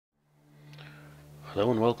Hello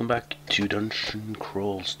and welcome back to Dungeon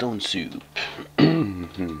Crawl Stone Soup.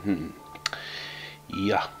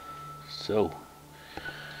 Yeah, so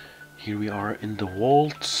here we are in the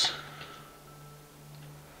vaults.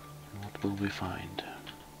 What will we find?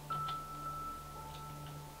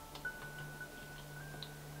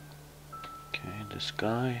 Okay, this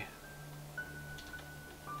guy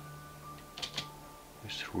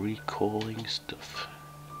is recalling stuff.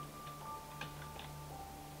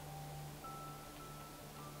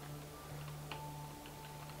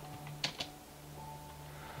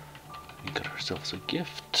 We got ourselves a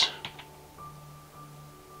gift.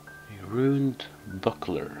 A ruined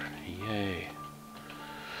buckler. Yay.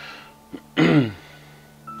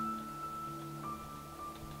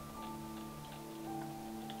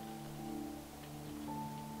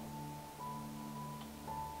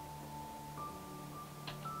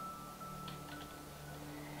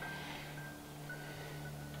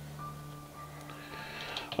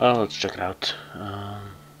 Well, let's check it out.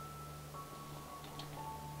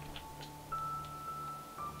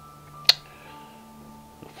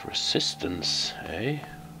 Resistance, eh?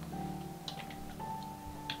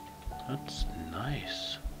 That's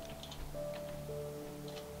nice.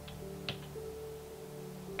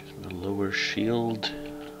 Gives me a lower shield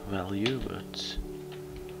value, but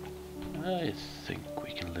I think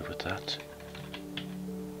we can live with that.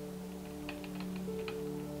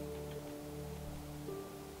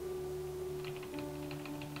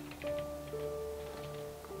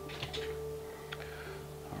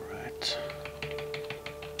 Alright.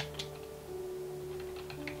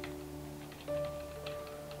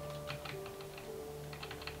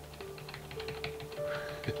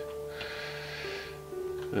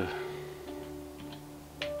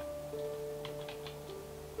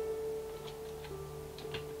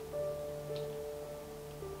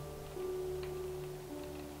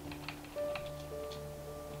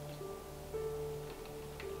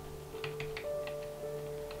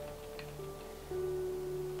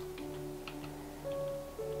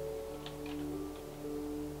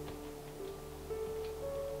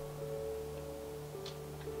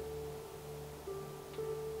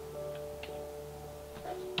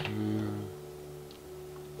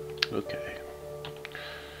 Okay.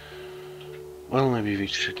 Well, maybe we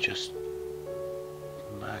should just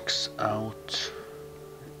max out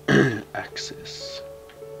access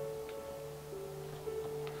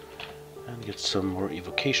and get some more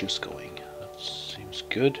evocations going. That seems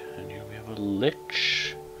good. And here we have a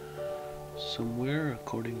lich somewhere,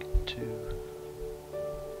 according to...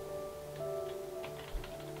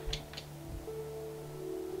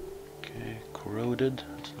 Okay, corroded.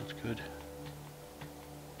 That's not good.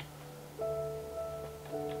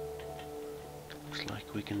 Looks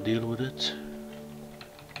like we can deal with it.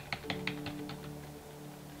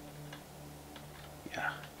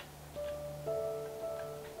 Yeah.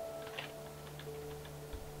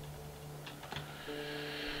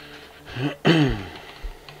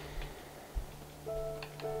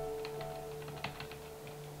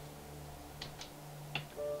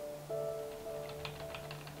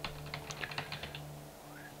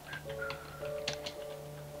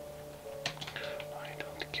 I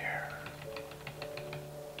don't care.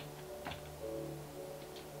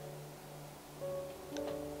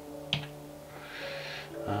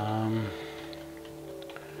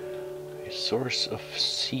 A source of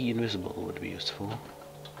sea invisible would be useful.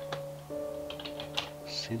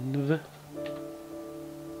 Sinv.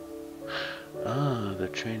 Ah, the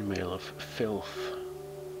chainmail of filth.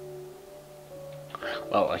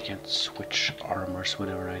 Well, I can't switch armors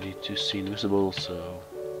whenever I need to see invisible, so...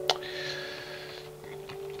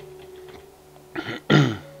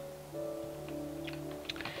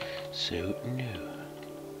 So, no.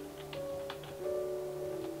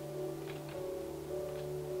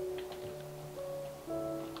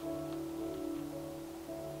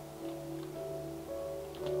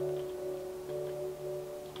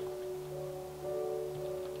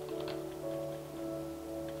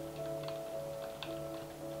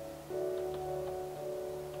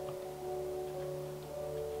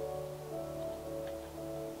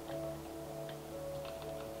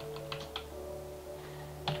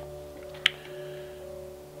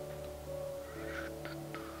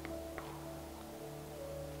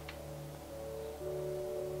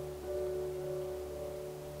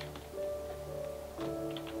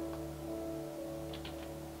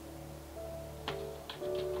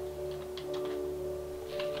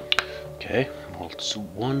 Okay, waltz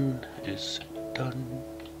 1 is done.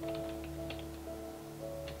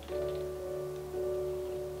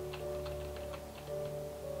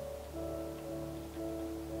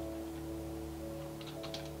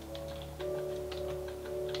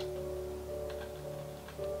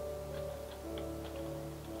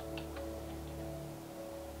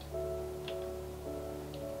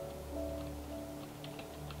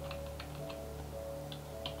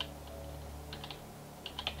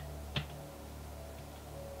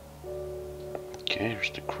 Okay,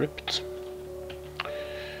 here's the crypt.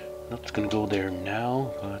 Not gonna go there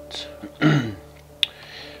now, but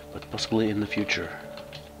but possibly in the future.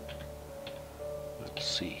 Let's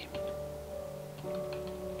see.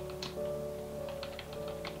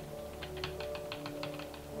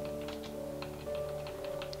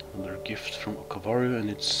 Another gift from Okavaru,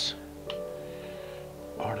 and it's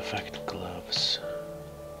artifact gloves.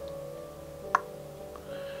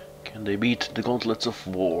 Can they beat the gauntlets of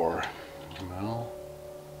war? Well,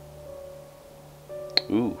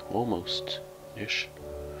 ooh, almost-ish.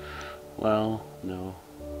 Well, no.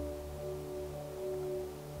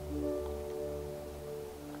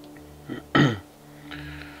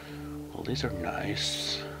 Well, these are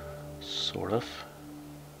nice, sort of.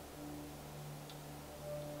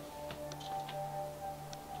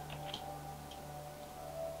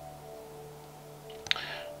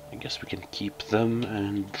 I guess we can keep them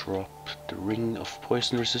and drop the ring of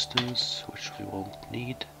poison resistance, which we won't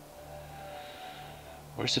need.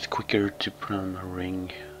 Or is it quicker to put on a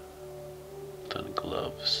ring than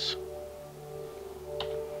gloves?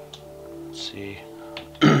 Let's see.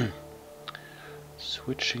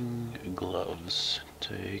 Switching gloves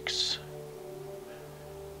takes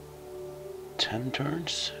 10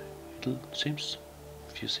 turns, it seems,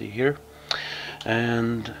 if you see here.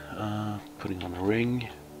 And putting on a ring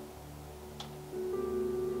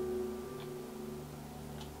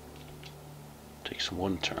takes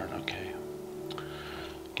 1 turn, okay.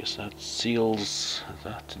 Guess that seals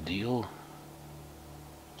that deal.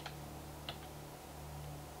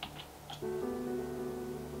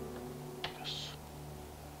 Yes.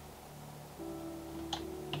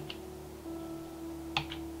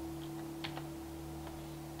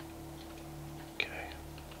 Okay.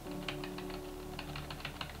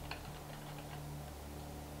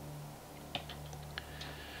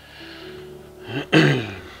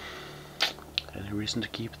 Any reason to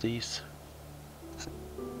keep these?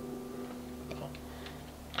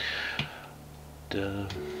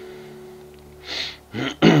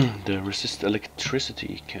 The resist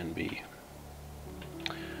electricity can be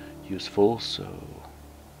useful, so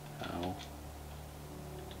I'll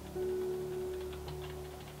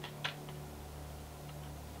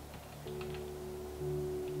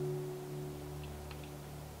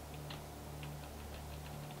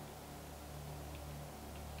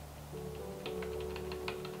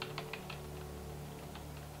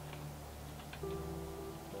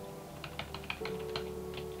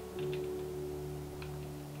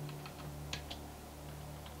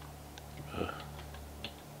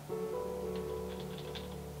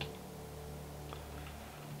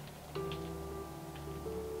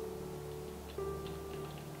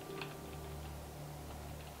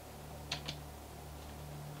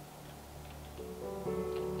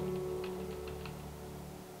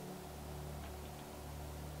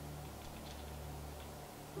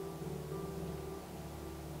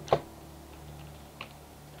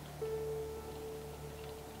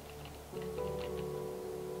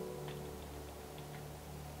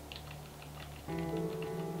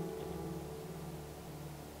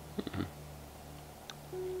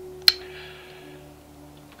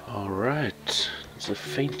Alright, it's a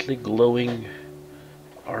faintly glowing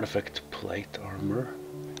artifact plate armor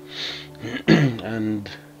and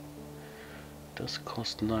does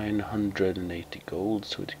cost 980 gold,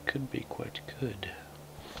 so it could be quite good.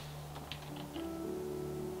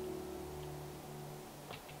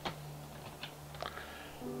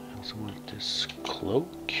 I also want this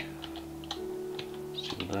cloak.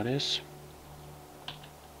 See what that is.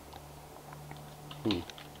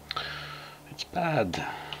 It's bad.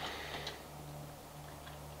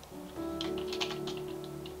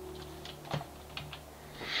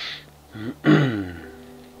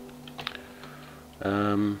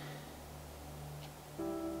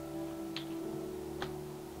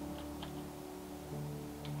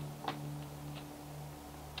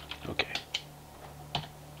 Okay.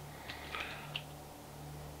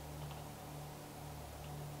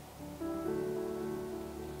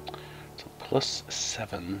 So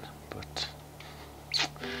 +7, but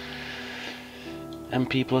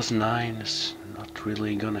MP +9 is not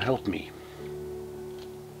really gonna help me.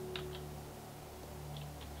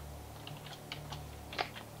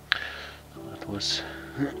 That was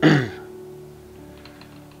a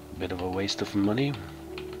bit of a waste of money.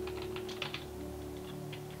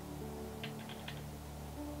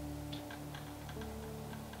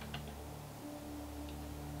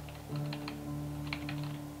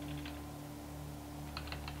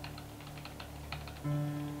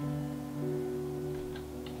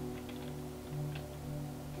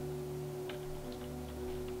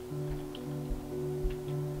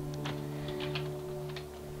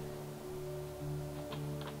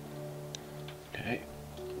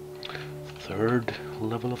 third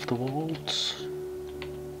level of the walls.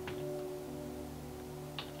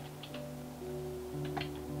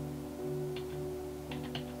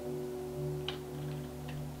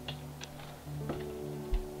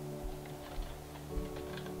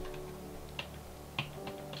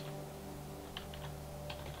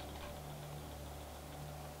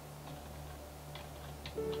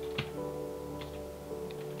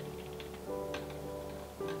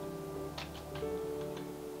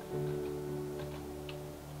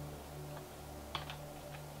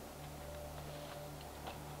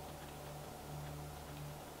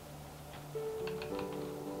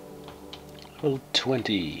 Level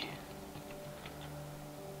 20.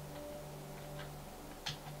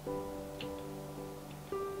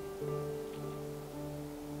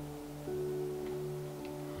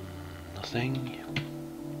 Nothing.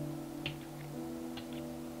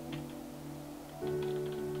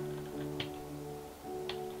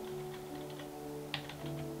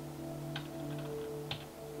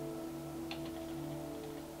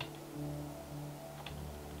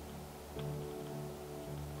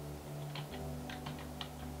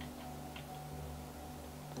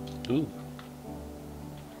 Ooh.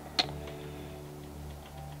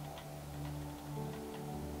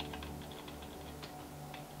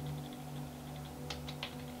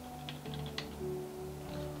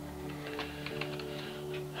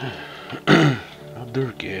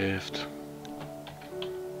 Another gift.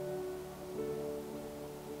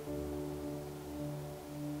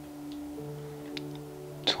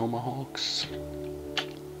 Tomahawks.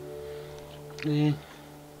 Eh.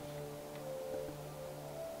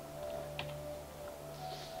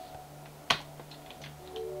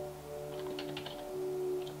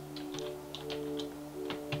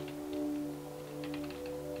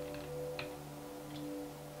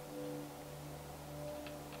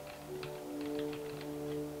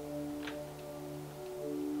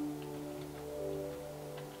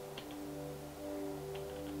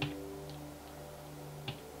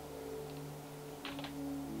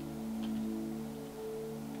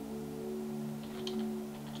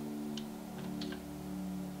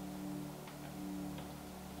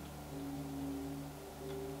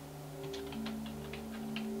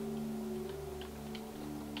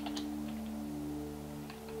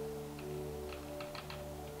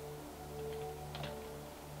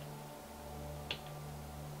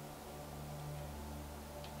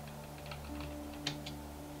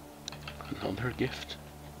 Another gift.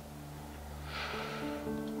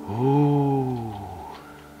 Ooh.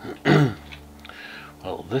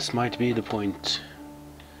 Well, this might be the point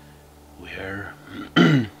where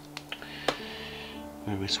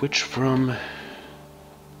where we switch from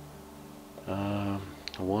a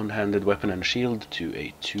one-handed weapon and shield to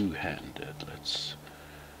a two-handed. Let's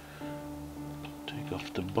take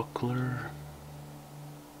off the buckler.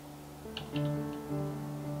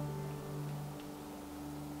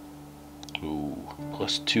 Ooh,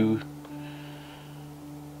 +2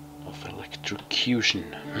 of electrocution.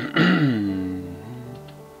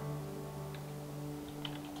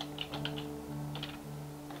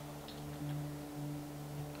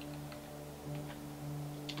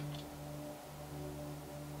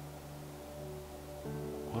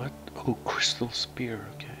 What? Oh, crystal spear,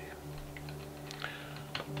 okay.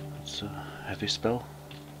 That's a heavy spell.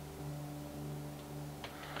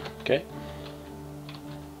 Okay.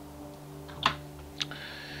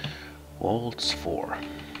 Waltz 4.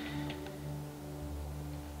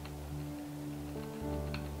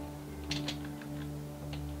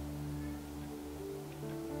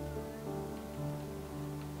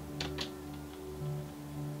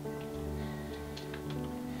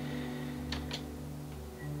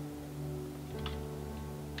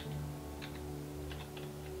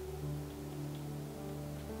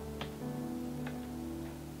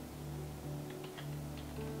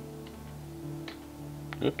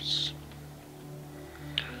 Oops.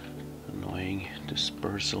 Annoying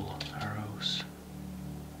dispersal arrows.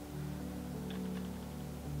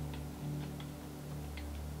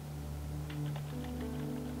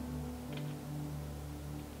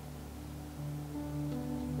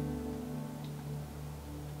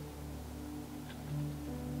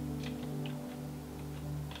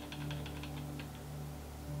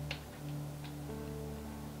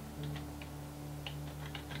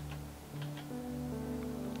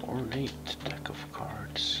 Ornate deck of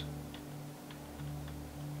cards.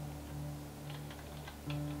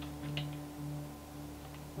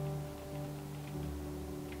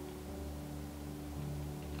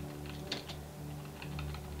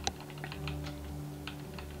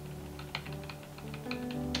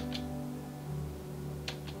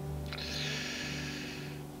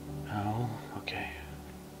 Now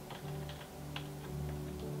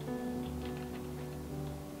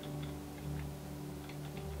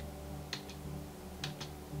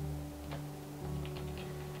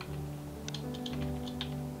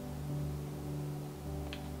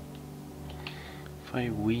If I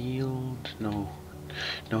wield... No.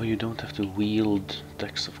 No, you don't have to wield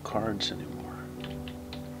decks of cards anymore.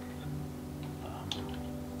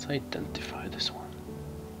 Let's identify this one.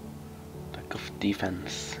 Deck of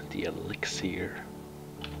defense, the elixir.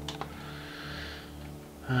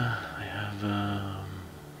 I have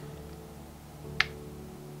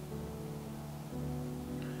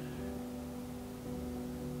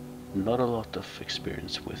not a lot of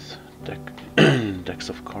experience with decks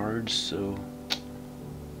of cards, so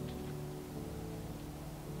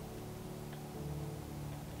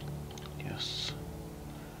yes.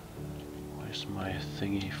 Why is my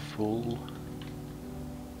thingy full?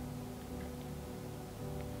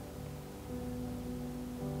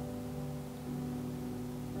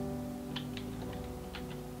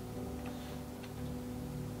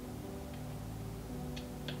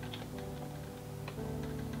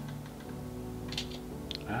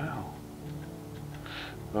 Ow.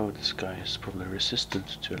 Oh, this guy is probably resistant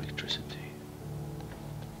to electricity.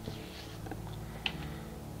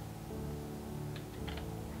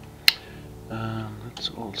 Let's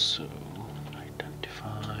also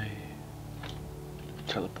identify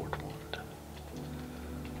teleport wand.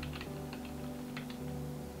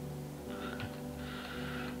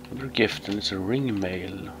 Another gift, and it's a ring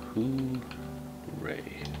mail.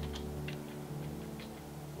 Hooray.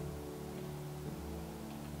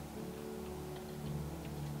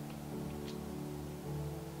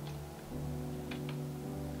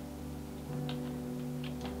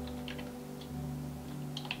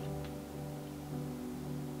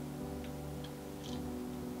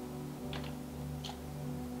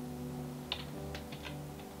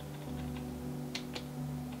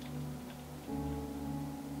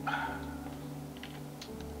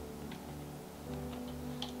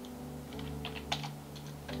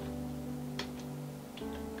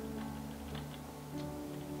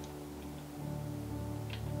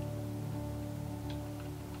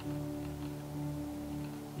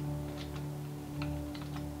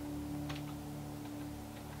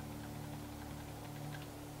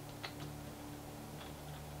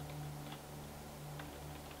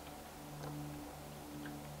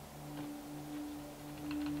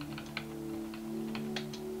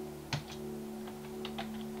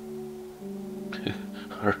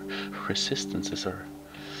 Our resistances are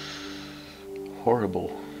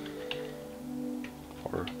horrible,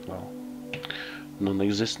 or well,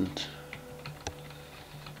 non-existent,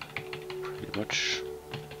 pretty much.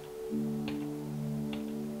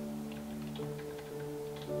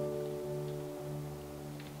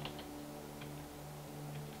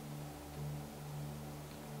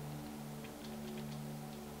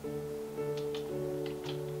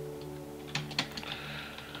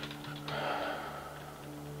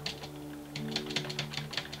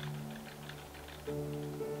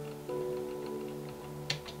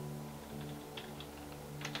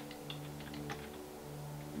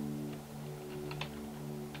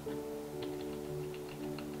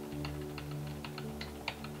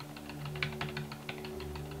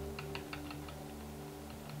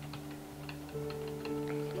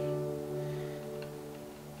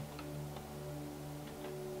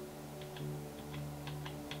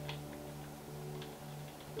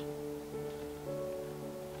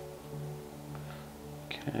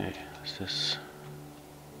 Okay, this is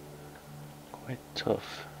quite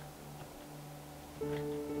tough.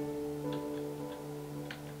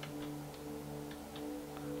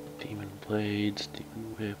 Demon blades,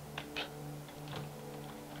 demon whip.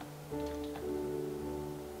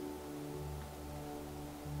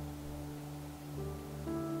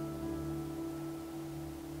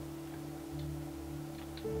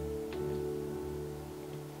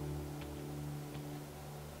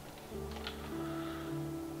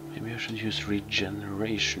 Maybe I should use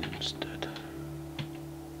regeneration instead.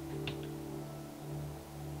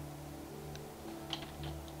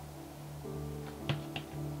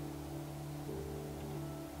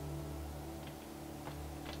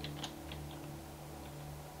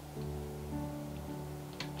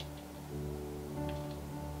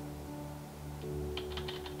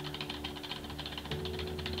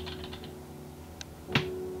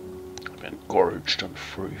 I've been gorged on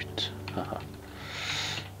fruit. Haha.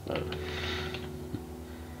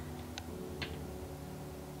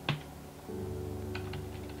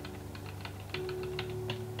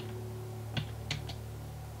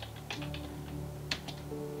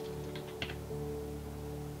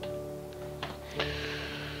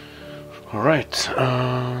 All right.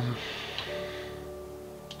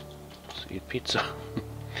 Let's eat pizza.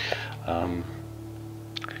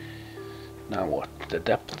 Now what? The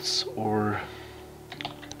depths, or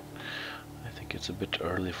I think think it's a bit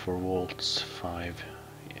early for Waltz 5.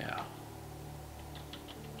 Yeah.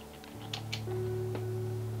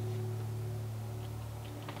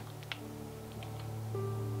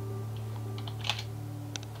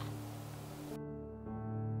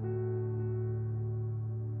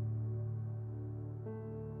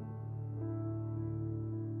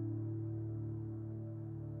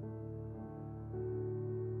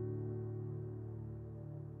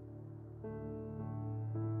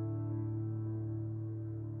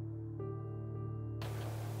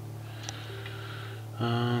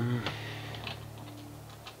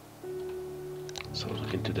 So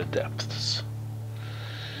look into the depths.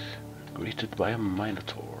 Greeted by a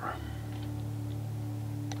Minotaur.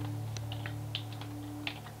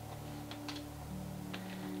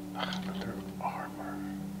 Another armor.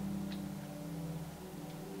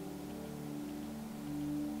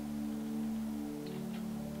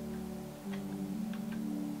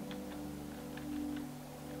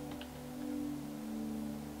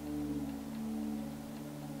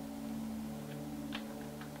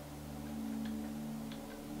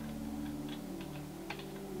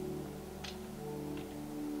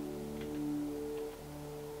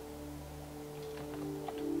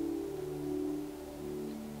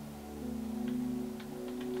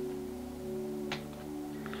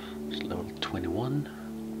 Level 21.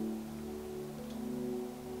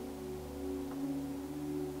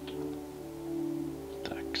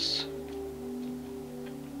 Tax.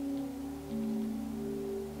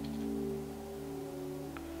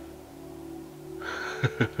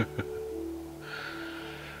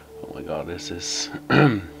 Oh my god, this is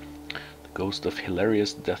the ghost of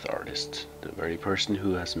hilarious death artist, the very person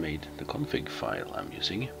who has made the config file I'm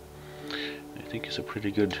using. I think he's a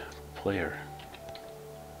pretty good player.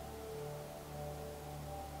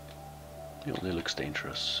 He only looks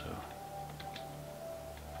dangerous, so.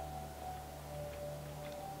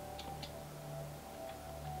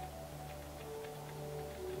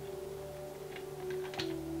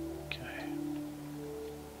 Okay.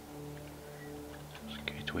 There's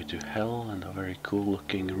a gateway to hell and a very cool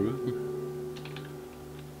looking room.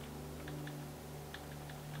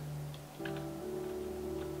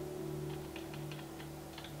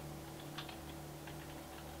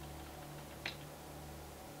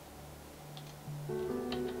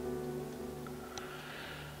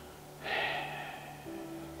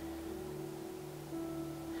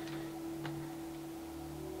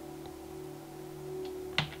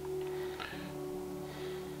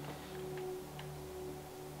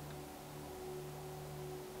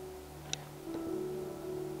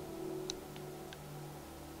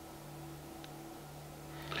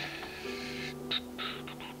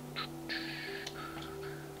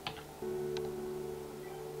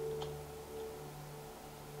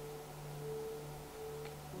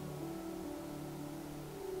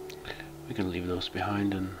 We can leave those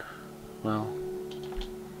behind and, well,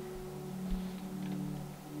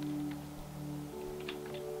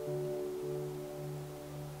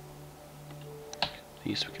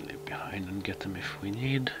 these we can leave behind and get them if we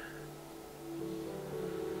need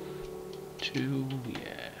to.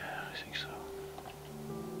 Yeah, I think so.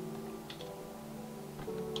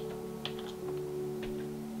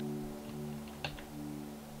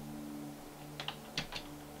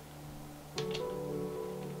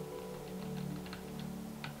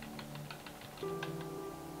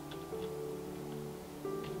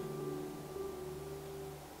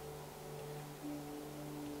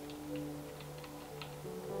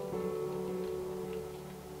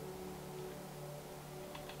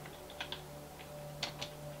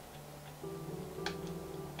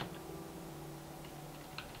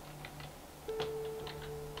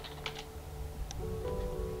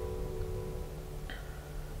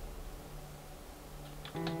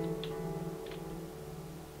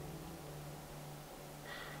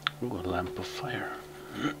 Ooh, a lamp of fire.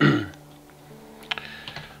 Those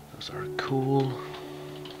are cool.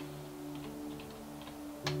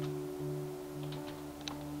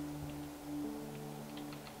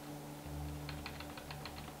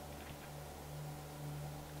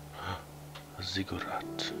 A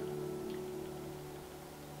ziggurat.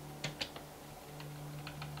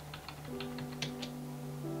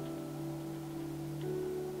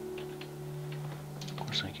 Of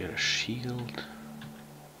course I get a shield.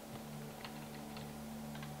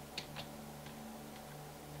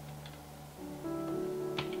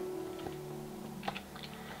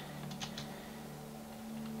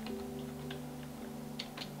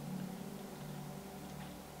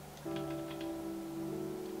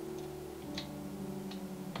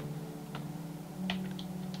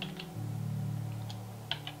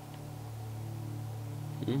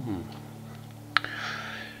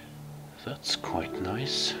 That's quite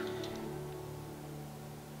nice.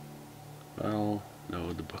 Well,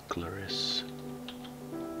 no, the buckler is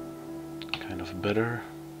kind of better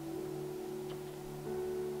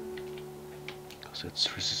because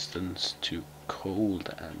it's resistance to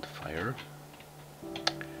cold and fire.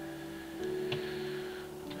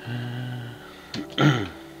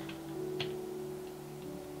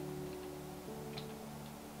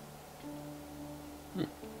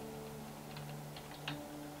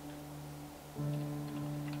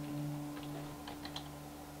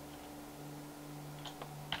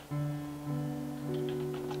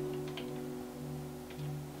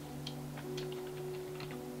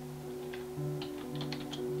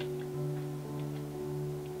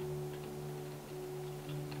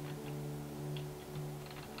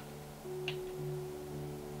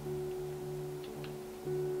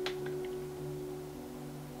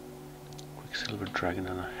 Silver dragon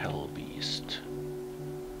and a hell beast.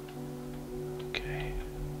 Okay.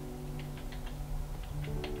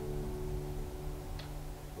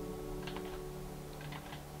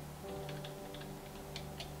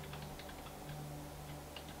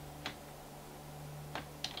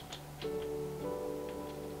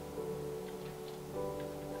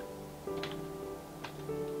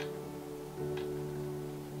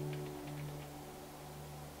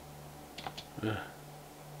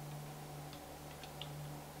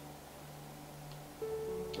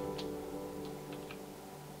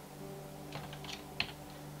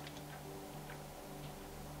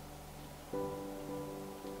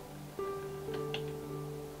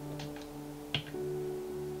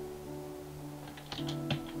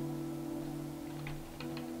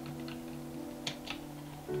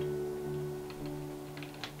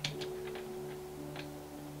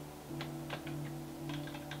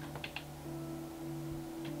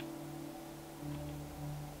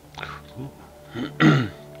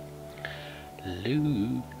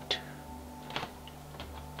 Loot.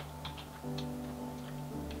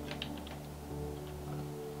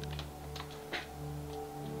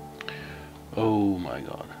 Oh my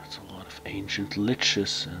god, that's a lot of ancient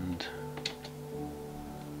liches and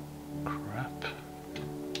crap.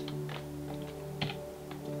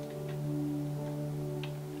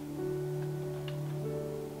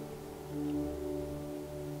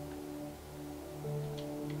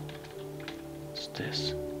 What's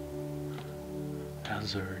this?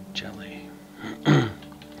 Azure jelly.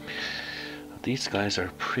 These guys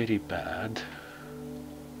are pretty bad.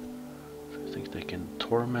 I think they can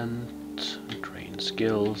torment, drain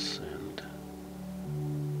skills, and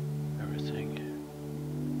everything.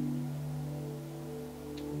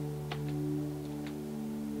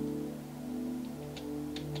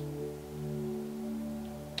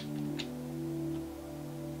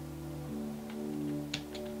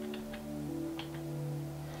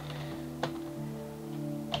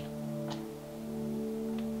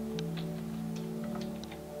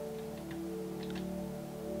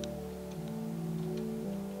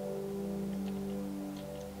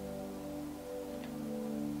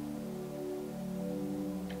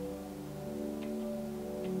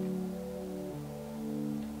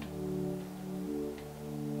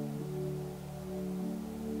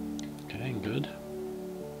 Good.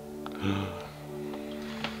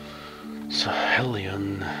 So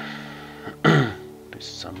Hellion is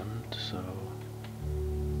summoned, so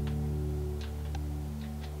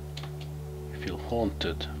you feel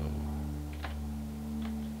haunted.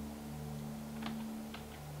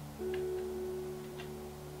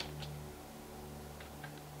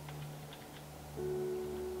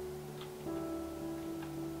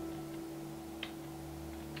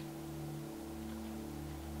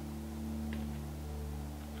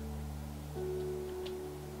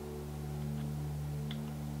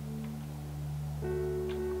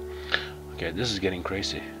 Okay, this is getting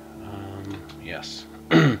crazy. Yes.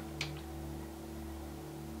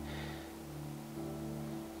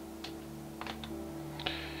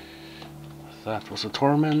 That was a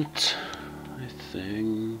torment, I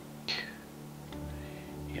think.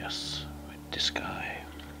 Yes, with this guy.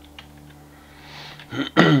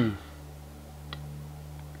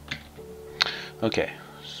 Okay,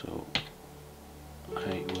 so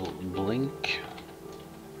I will blink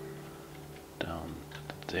down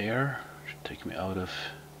there. Should take me out of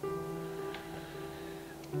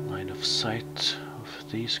line of sight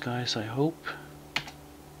of these guys, I hope.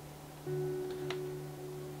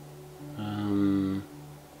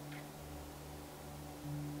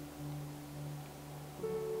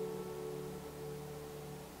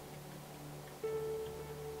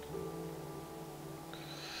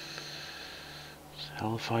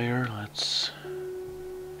 Hellfire, let's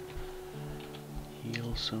heal.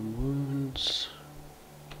 heal some wounds.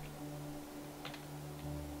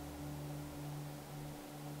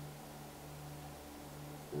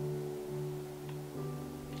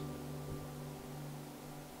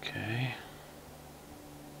 Okay.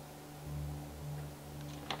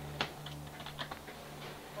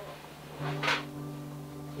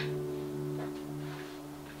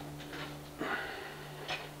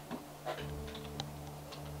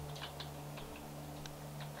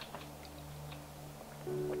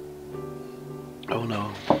 Oh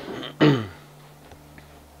no.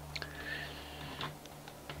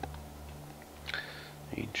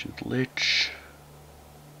 Ancient Lich.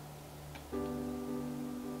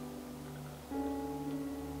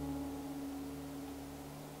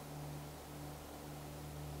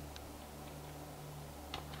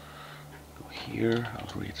 Go here,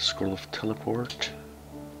 I'll read the Scroll of Teleport.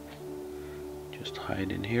 Just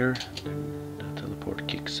hide in here, and then the teleport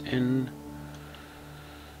kicks in.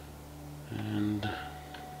 And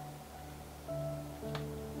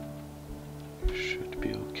should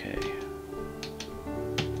be okay.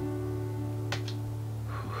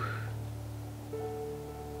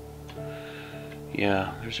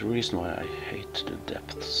 Yeah, there's a reason why I hate the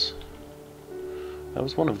depths. That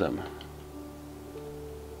was one of them.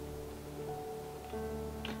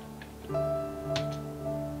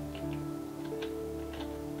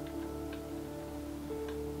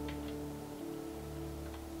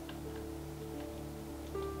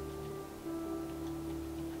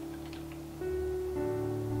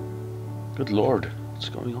 Good lord, what's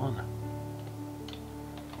going on?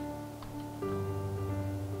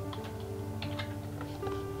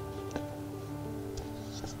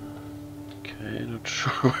 Okay, not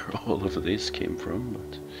sure where all of this came from,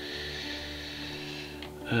 but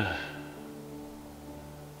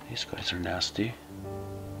these guys are nasty.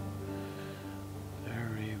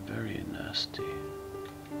 Very, very nasty.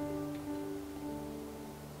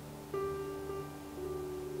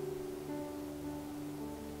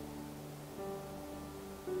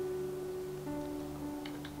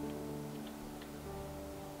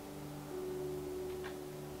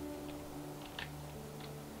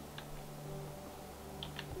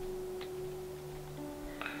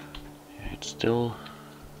 Still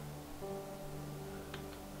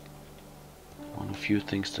one of the few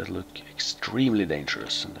things that look extremely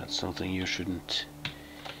dangerous, and that's something you shouldn't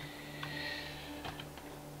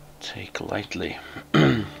take lightly.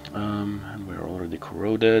 And we're already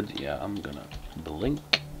corroded. Yeah, I'm gonna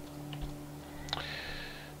blink.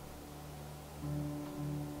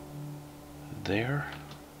 There.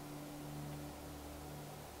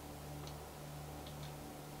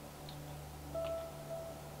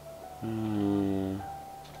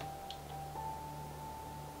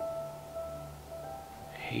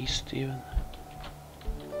 Haste even.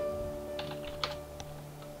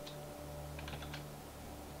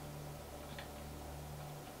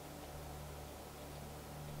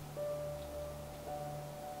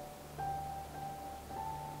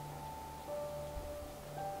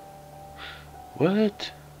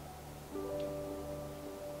 What?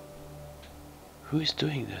 Who is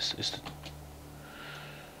doing this? Is it?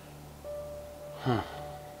 Huh.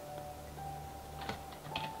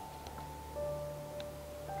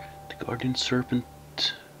 The Guardian Serpent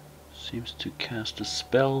seems to cast a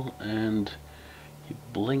spell and he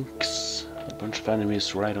blinks a bunch of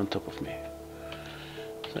enemies right on top of me.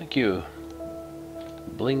 Thank you.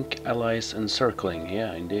 Blink, allies, encircling.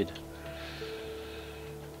 Yeah, indeed.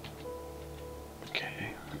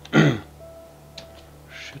 Okay.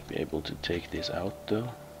 Should be able to take this out though.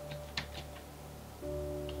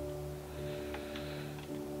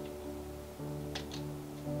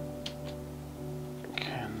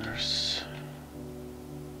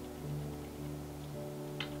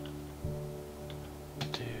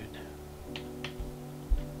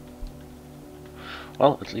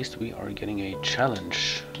 Well, at least we are getting a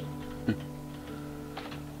challenge.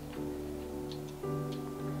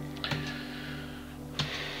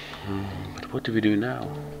 But what do we do now?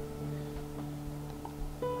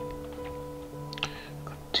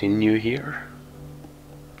 Continue here?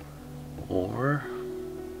 Or...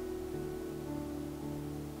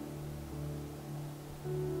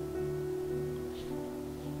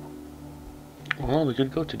 well, we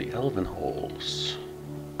could go to the Elven Halls.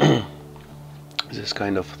 This is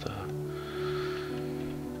kind of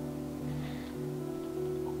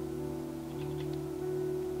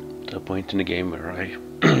the point in the game where I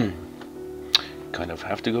kind of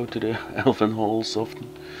have to go to the Elven Halls often.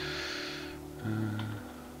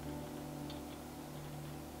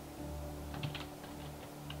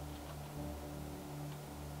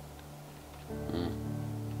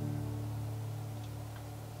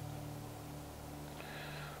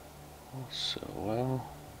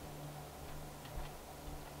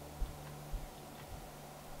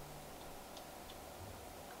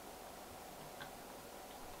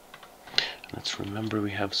 Let's remember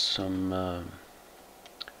we have some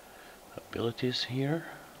abilities here.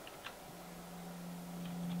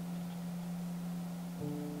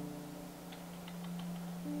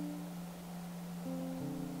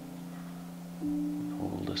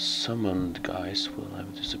 All the summoned guys will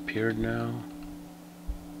have disappeared now.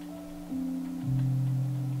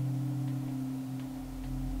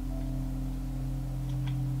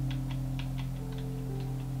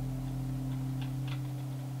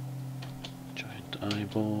 Giant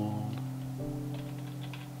eyeball.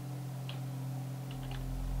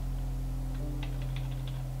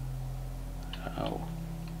 Ow.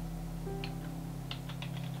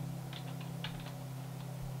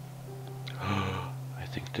 I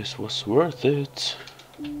think this was worth it.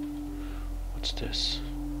 What's this?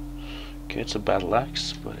 Okay, it's a battle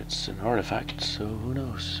axe, but it's an artifact, so who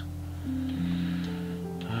knows?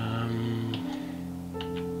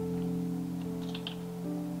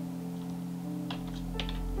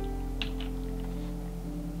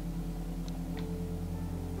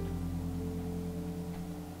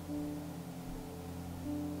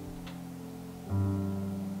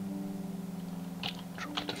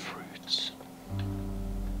 Drop the fruits.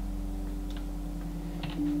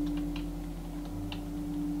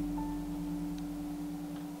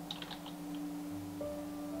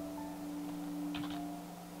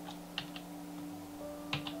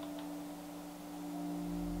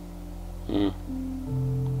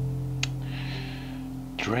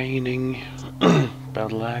 Draining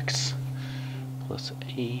battle axe plus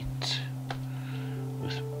 8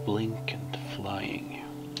 with blink and flying.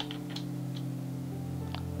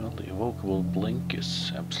 Well, the evocable blink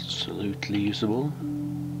is absolutely usable.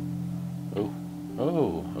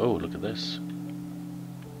 Oh, look at this.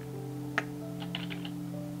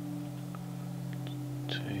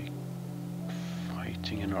 Take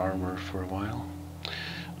fighting and armor for a while.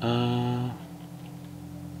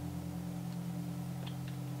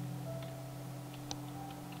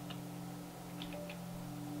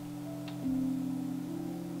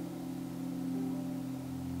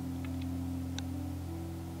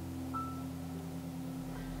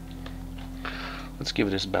 Let's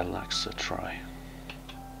give this battle axe a try.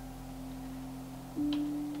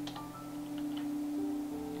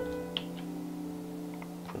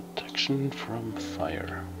 Protection from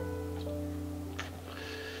fire.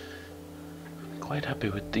 Quite happy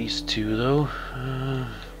with these two though,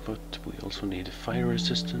 but we also need fire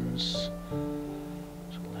resistance.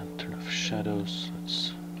 So Lantern of Shadows.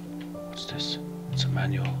 What's this? It's a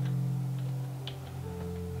manual.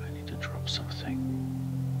 I need to drop something.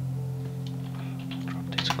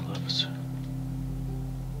 Gloves.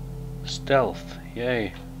 Stealth,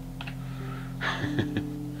 yay.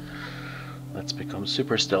 Let's become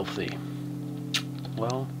super stealthy.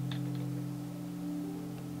 Well,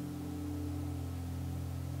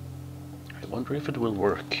 I wonder if it will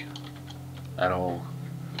work at all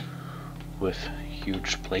with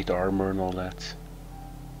huge plate armor and all that.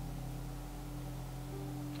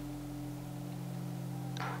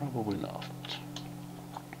 Probably not.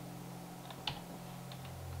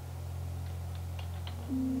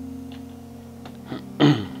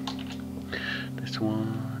 This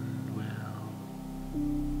one will.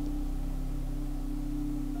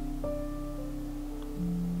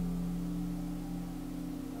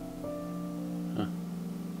 Huh.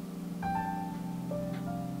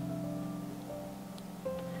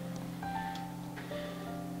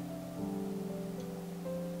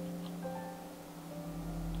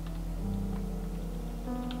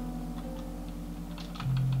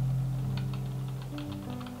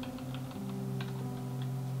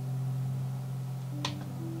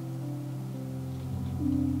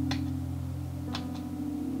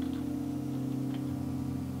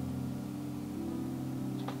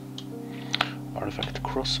 Artifact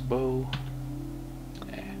crossbow.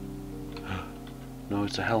 No,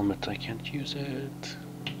 it's a helmet. I can't use it.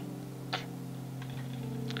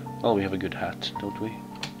 Well, we have a good hat, don't we?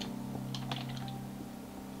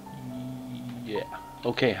 Yeah.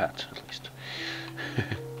 Okay hat, at least.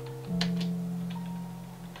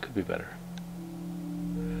 Could be better.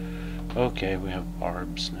 Okay, we have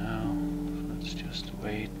barbs now. Let's just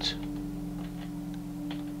wait.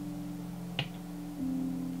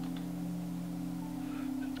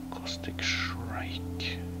 Caustic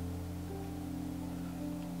Shrike.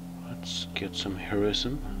 Let's get some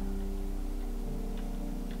heroism.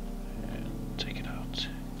 And take it out.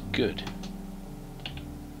 Good.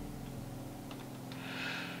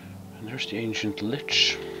 And there's the Ancient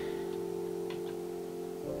Lich.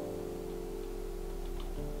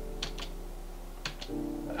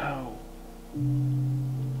 Ow.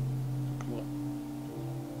 Come on.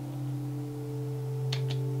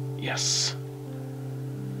 Yes.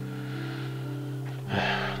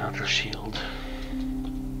 Another shield.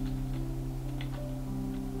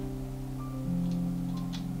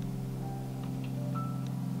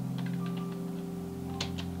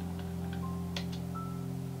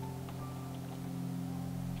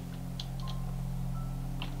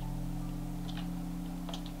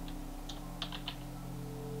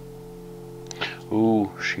 Ooh,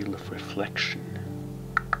 shield of reflection.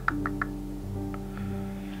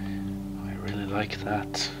 I really like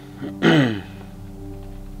that.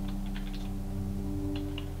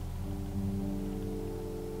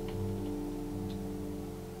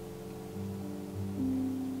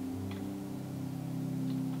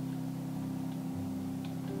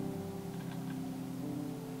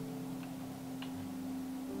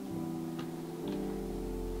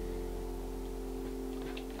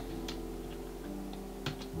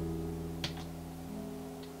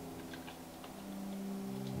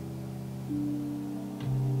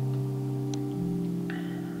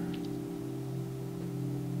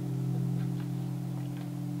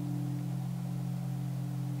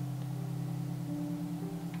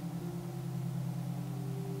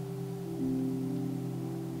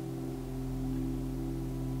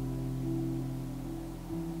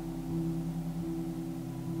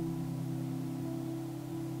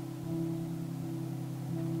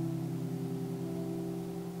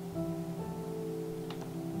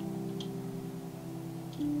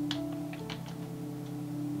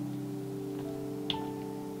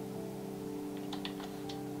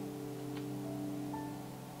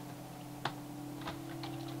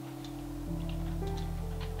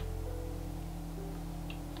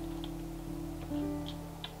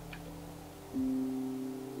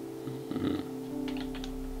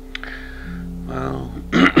 Well,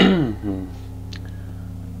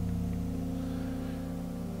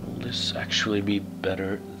 will this actually be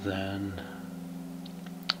better than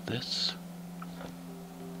this?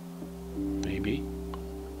 Maybe.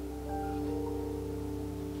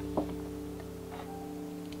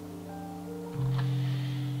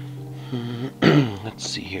 Let's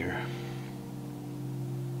see here.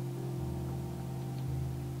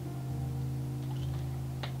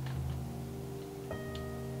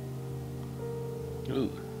 Ooh.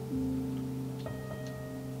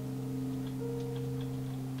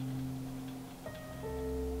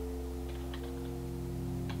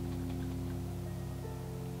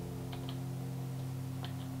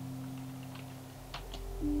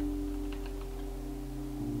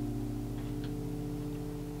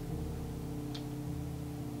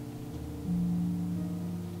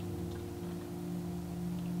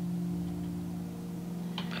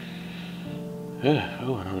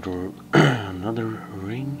 Oh, another another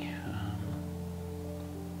ring.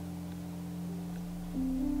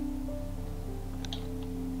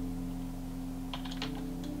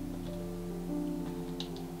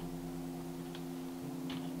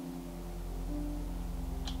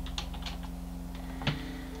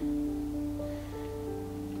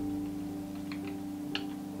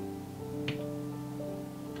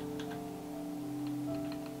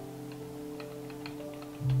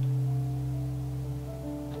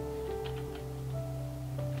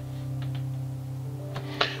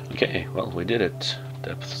 Okay, well, we did it.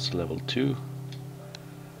 Depths level 2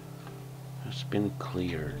 has been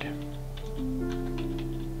cleared.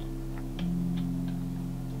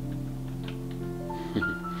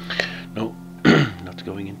 No, not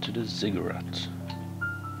going into the ziggurat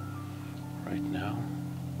right now.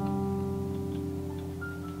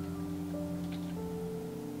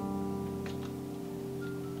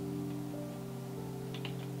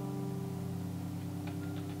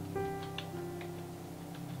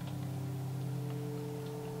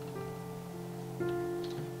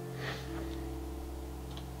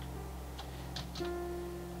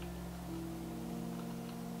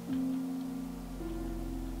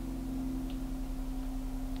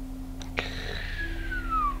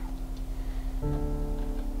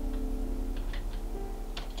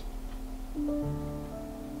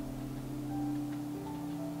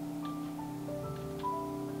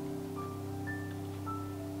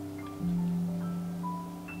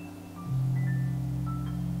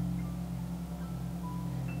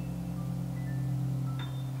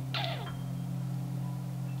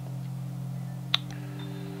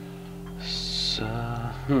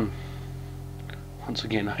 Once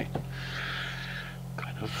again, I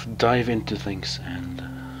kind of dive into things, and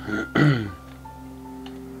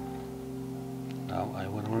now I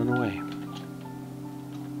want to run away.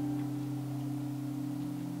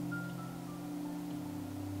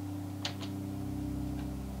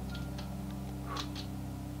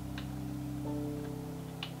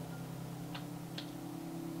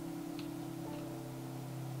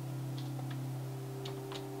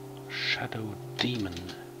 Shadow Demon.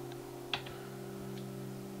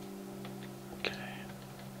 Okay.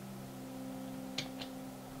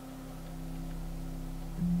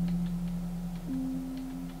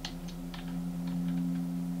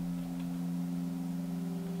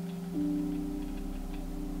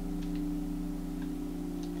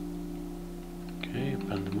 Okay,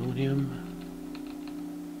 Pandemonium.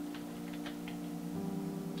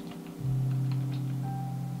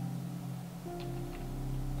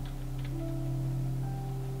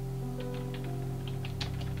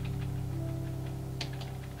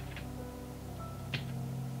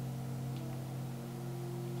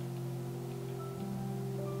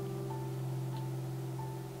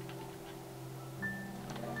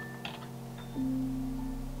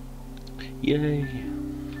 Yay!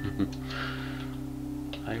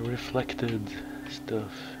 I reflected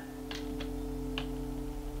stuff.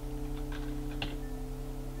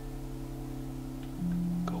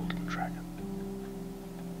 Golden Dragon.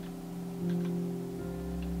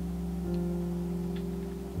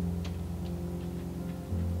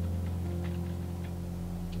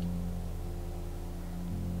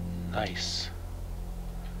 Nice.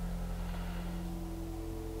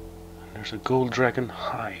 And there's a gold dragon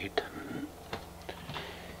hide.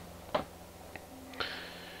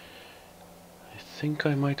 I think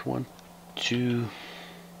I might want to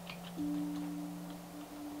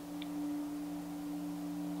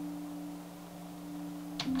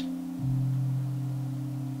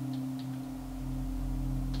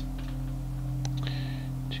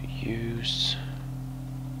use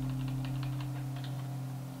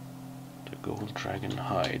the gold dragon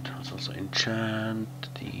hide. Let's also enchant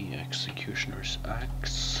the executioner's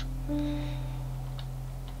axe.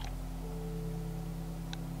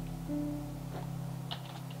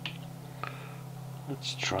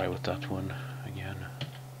 Let's try with that one again.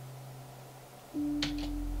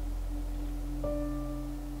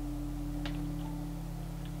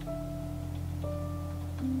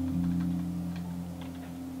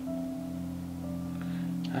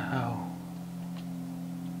 Ow.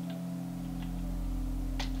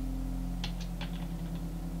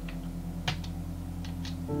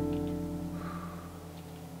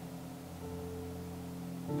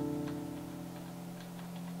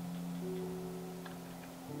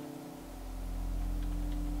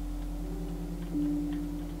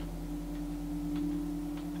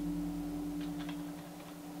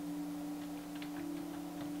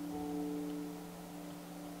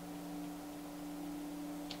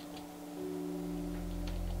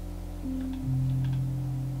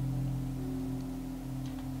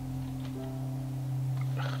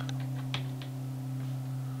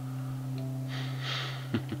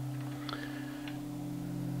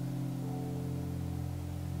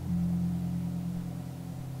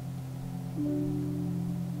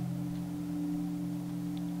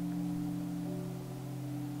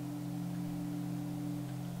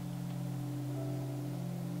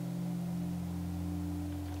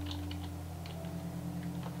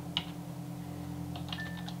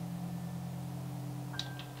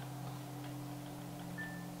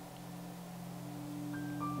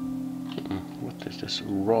 What is this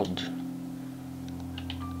rod?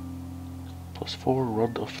 +4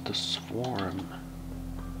 rod of the swarm.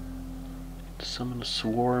 Summon a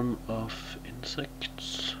swarm of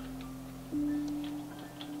insects.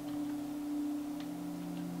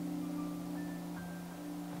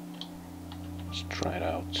 Let's try it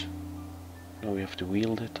out. Now we have to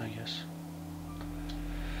wield it, I guess.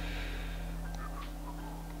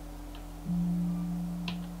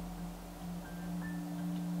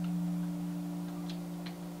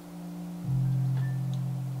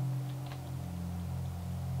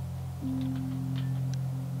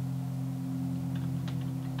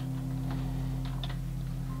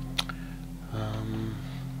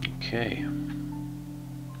 Okay.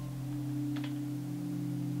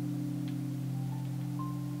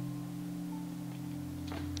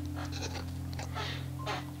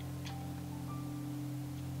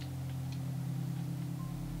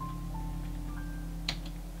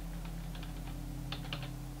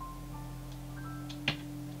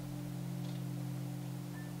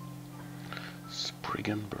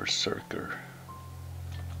 Spriggan Berserker.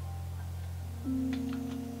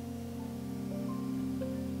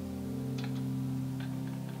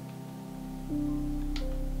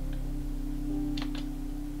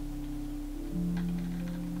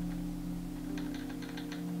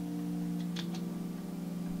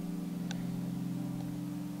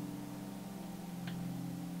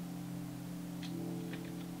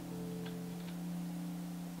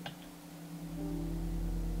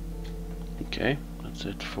 Okay, that's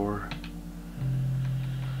it for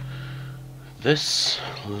this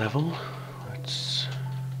level. Let's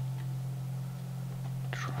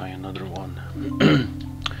try another one.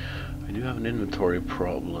 I do have an inventory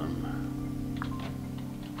problem.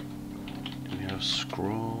 Do we have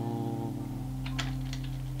scroll?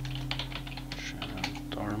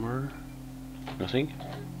 Enchant armor? Nothing?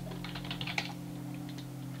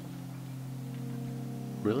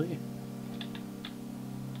 Really?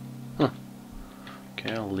 Huh.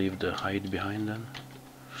 Okay, I'll leave the hide behind then.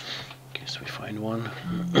 In case we find one.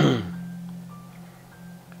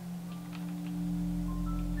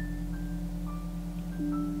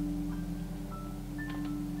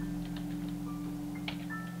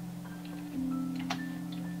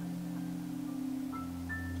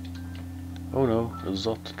 Oh no, a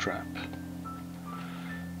Zot trap.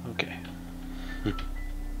 Okay.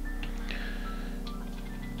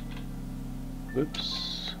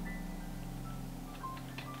 Whoops.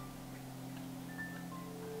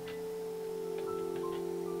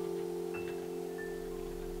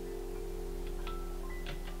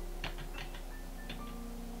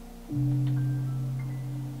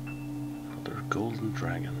 Another golden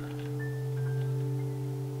dragon.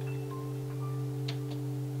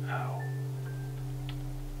 Ow.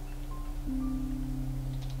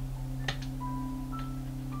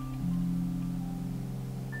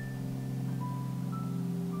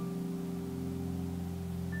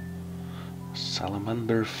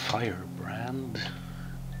 Salamander firebrand.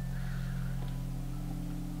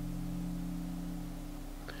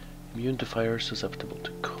 Immune to fire, susceptible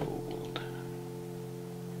to cold.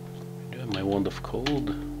 Do I have my wand of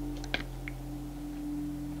cold?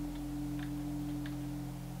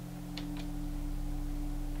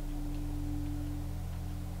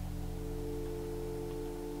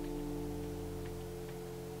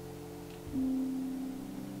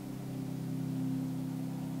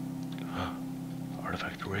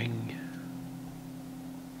 Artifact ring.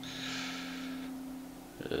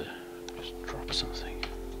 Just drop something.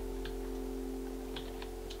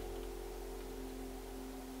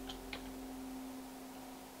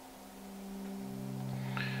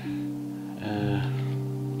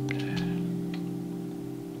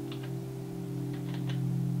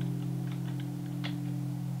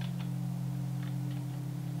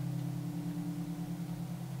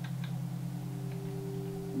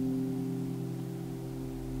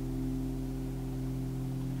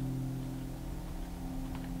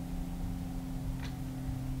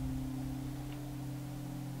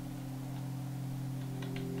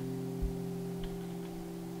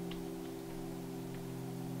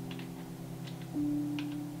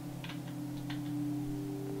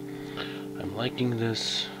 I'm liking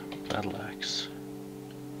this battle axe.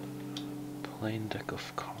 Plain deck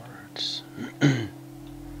of cards. Can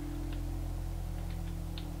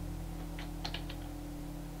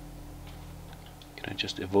I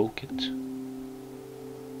just evoke it?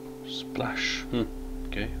 Splash.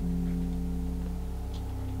 Okay.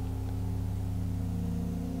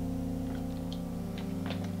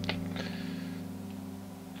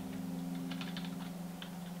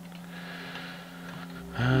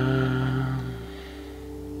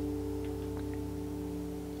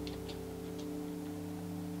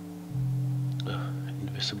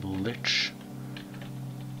 Invisible lich.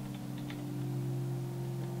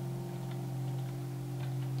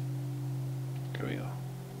 There we go.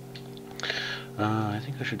 I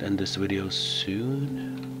think I should end this video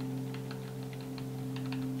soon.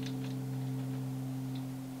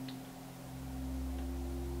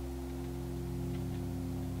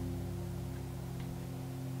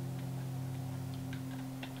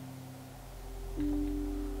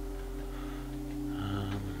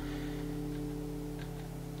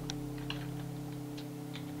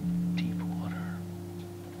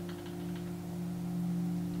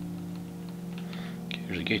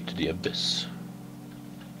 Here's a gate to the abyss.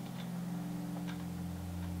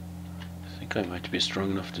 I think I might be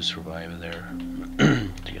strong enough to survive there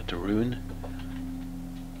to get the rune.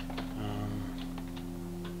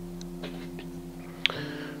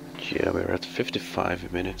 Yeah, we're at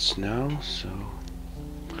 55 minutes now, so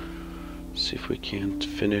see if we can't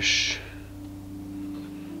finish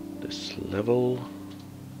this level.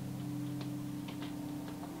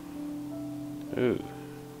 Ooh.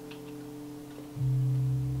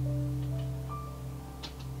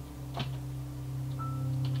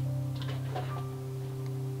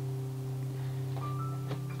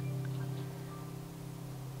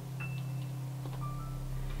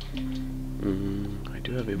 I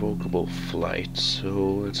do have evocable flight, so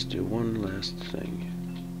let's do one last thing.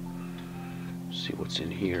 See what's in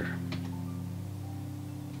here.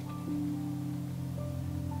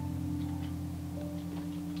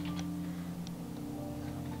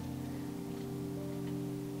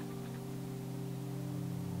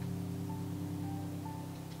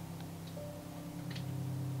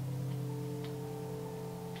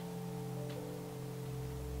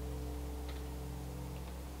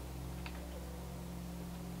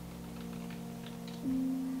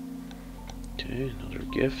 Okay, another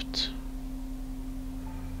gift.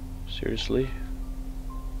 Seriously?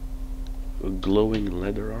 A glowing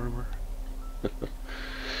leather armor?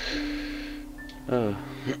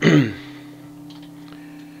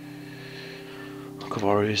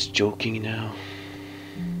 Kavari is joking now.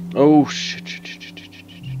 Oh shit, shit, shit, shit, shit, shit,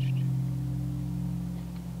 shit.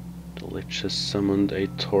 The Lich has summoned a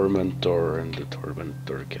Tormentor, and the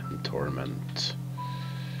Tormentor can torment.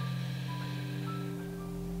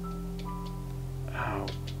 Ow.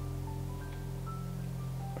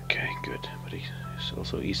 Okay, good, but he's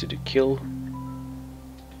also easy to kill.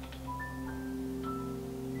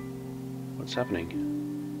 What's happening?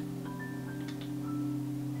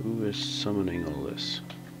 Who is summoning all this?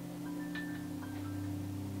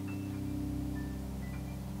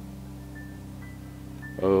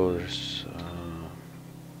 Oh, there's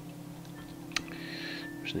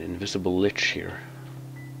an invisible Lich here.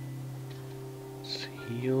 Let's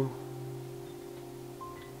heal.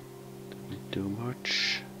 Doesn't do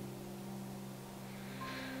much.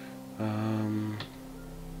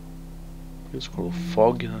 It's called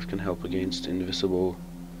fog. That can help against invisible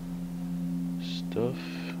stuff.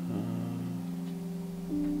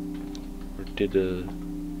 Or did a...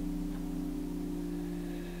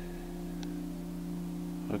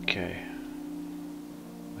 Okay.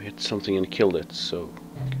 I hit something and killed it, so...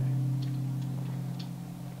 Okay.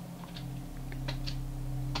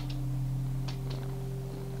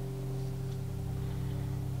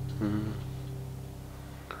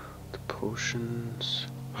 The potions...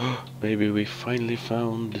 Maybe we finally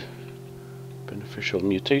found beneficial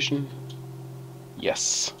mutation?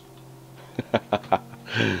 Yes!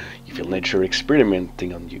 You feel nature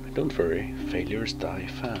experimenting on you. Don't worry, failures die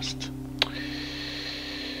fast.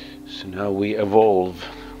 So now we evolve,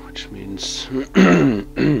 which means,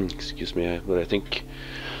 excuse me, but I think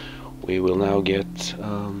we will now get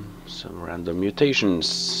some random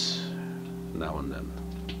mutations now and then.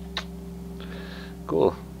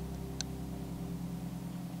 Cool.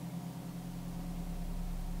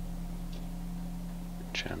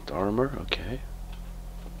 Enchant armor, okay.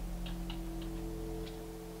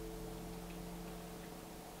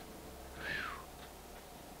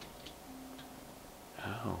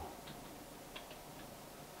 Ow.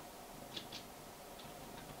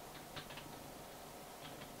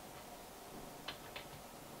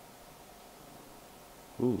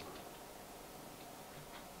 Ooh.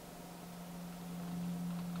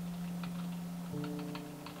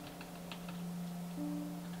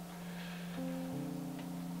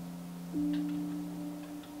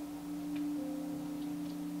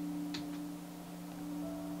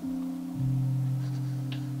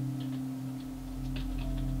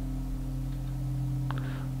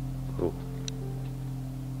 Oh.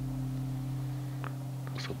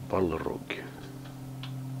 That's a Balrog.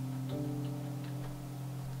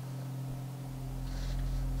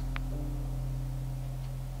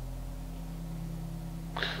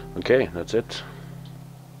 Okay, that's it.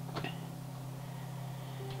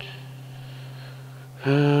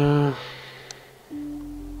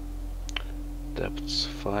 Depths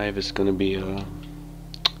 5 is gonna be a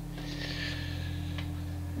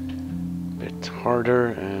bit harder,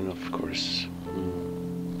 and of course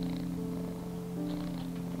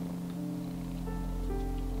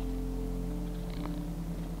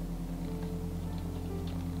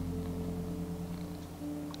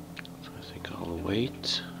so I think I'll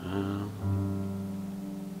wait.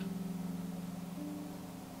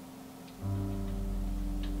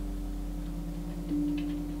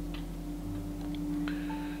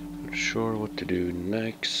 Not sure what to do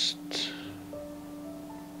next.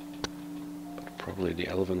 Probably the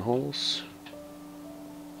Elven Halls.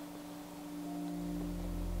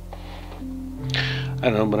 I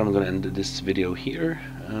don't know, but I'm gonna end this video here.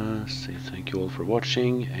 Say thank you all for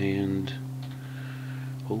watching, and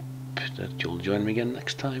hope that you'll join me again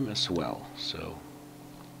next time as well. So,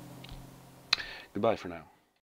 goodbye for now.